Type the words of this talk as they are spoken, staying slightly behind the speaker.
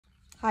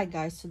Hi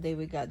guys, today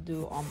we got to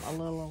do a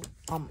little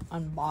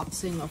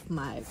unboxing of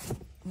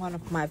one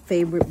of my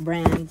favorite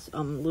brands,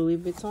 Louis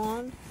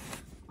Vuitton.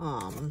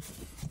 I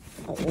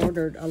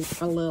ordered a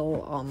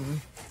little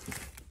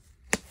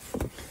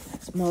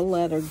small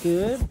leather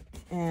good,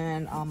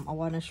 and I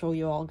want to show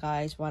you all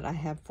guys what I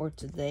have for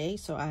today.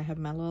 So I have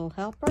my little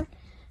helper.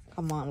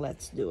 Come on,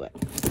 let's do it.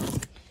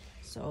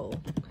 So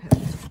I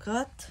have to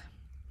cut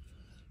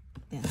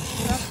and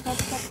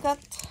cut.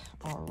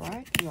 All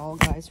right, you all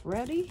guys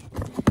ready?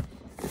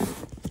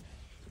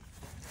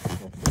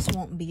 Hope this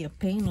won't be a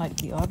pain like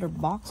the other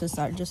boxes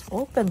I just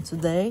opened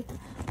today.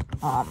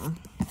 Well,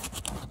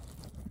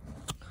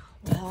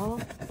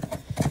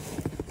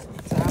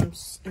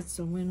 sometimes it's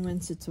a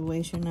win-win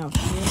situation out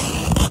here.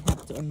 I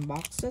have to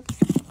unbox it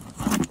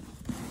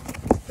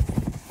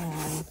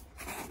and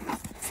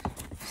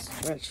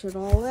stretch it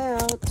all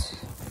out.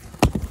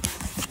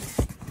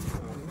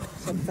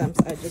 Sometimes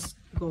I just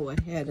go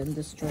ahead and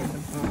destroy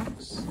the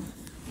box.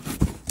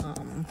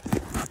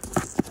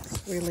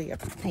 It's really a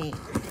pain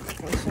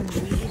for some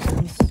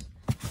reasons.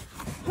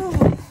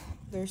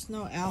 There's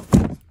no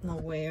outlet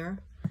nowhere,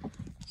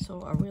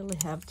 so I really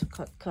have to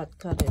cut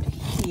it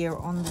here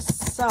on the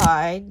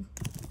side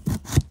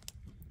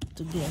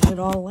to get it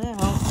all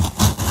out. I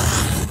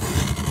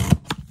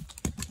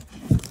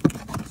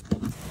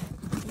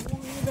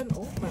won't even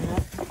open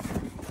it.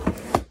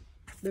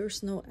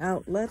 There's no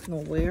outlet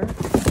nowhere.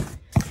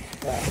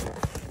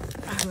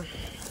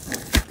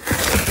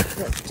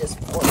 Let's just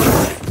pour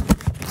it.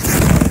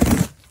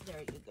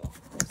 There you go.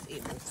 Let's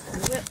even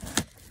do it.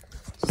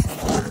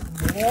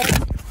 Just more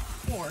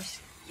force.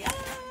 Yay!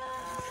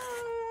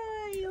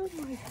 Oh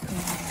my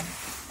god.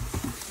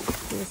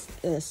 This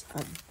is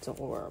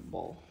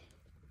adorable.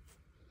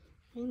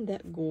 Ain't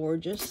that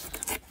gorgeous?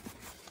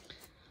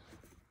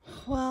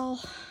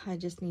 Well, I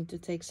just need to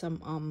take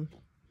some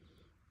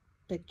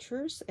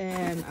pictures,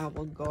 and I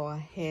will go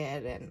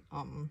ahead and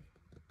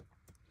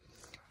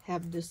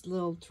have this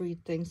little 3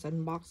 things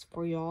unboxed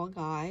for y'all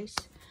guys.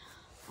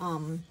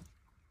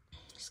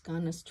 It's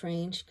kind of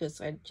strange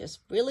because I just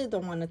really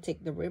don't want to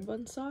take the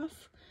ribbons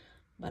off,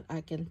 but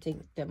I can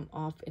take them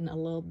off in a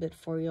little bit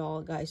for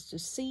y'all guys to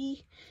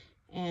see.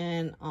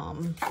 And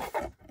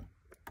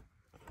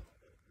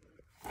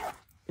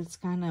it's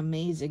kind of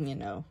amazing, you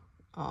know,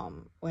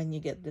 when you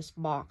get this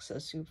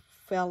boxes, you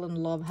fell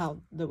in love how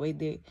the way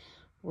they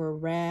were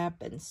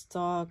wrapped and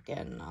stuck,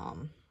 and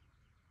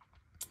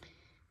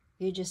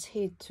you just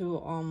hate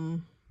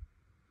to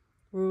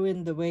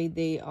ruin the way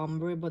they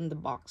ribbon the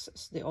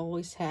boxes. They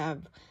always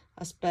have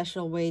a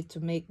special way to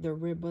make the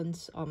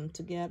ribbons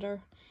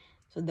together,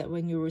 so that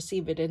when you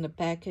receive it in the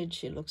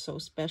package, it looks so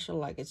special,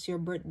 like it's your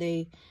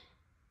birthday.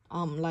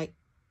 Like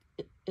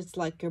it's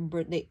like your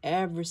birthday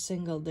every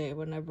single day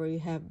whenever you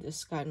have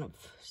this kind of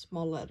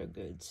small leather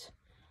goods.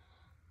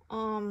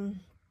 I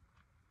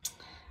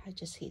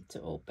just hate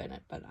to open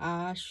it, but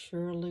I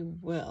surely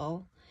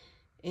will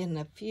in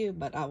a few,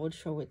 but I will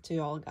show it to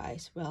y'all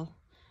guys. Well,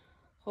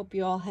 hope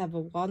you all have a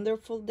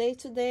wonderful day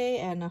today,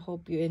 and I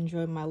hope you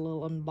enjoy my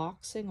little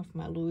unboxing of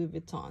my Louis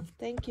Vuitton.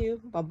 Thank you.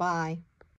 Bye-bye.